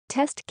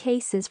Test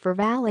cases for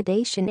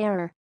validation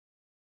error.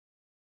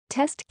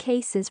 Test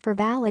cases for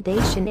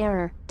validation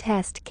error.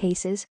 Test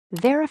cases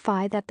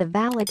verify that the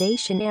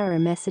validation error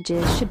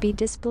messages should be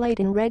displayed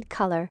in red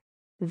color.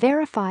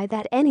 Verify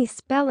that any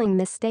spelling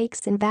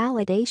mistakes in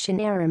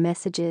validation error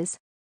messages.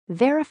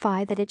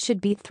 Verify that it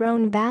should be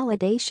thrown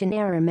validation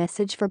error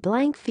message for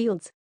blank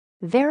fields.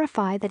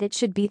 Verify that it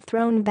should be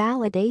thrown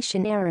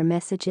validation error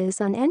messages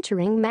on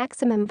entering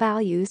maximum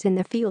values in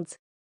the fields.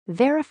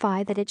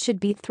 Verify that it should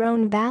be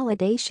thrown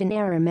validation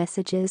error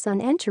messages on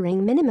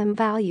entering minimum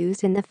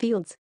values in the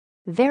fields.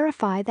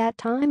 Verify that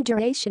time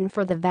duration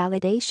for the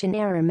validation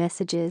error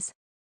messages.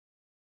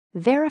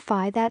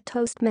 Verify that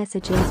toast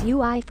messages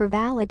UI for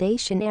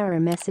validation error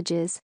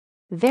messages.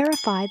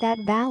 Verify that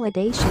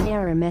validation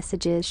error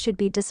messages should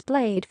be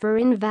displayed for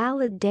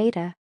invalid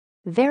data.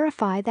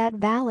 Verify that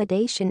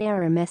validation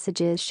error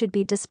messages should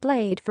be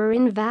displayed for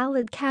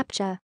invalid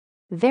CAPTCHA.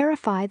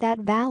 Verify that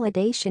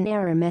validation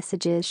error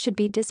messages should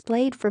be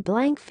displayed for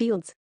blank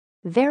fields.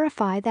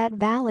 Verify that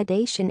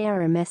validation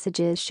error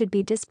messages should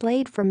be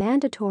displayed for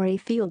mandatory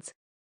fields.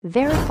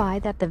 Verify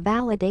that the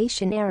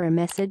validation error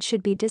message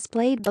should be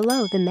displayed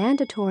below the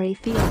mandatory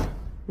field.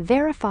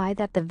 Verify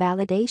that the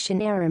validation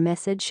error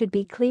message should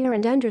be clear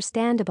and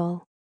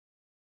understandable.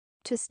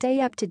 To stay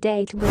up to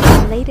date with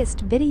the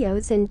latest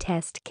videos and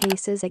test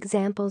cases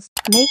examples,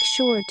 make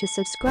sure to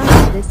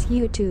subscribe to this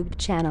YouTube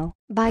channel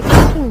by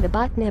clicking the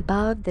button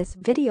above this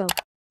video.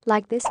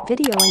 Like this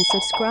video and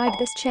subscribe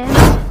this channel.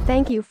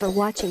 Thank you for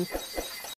watching.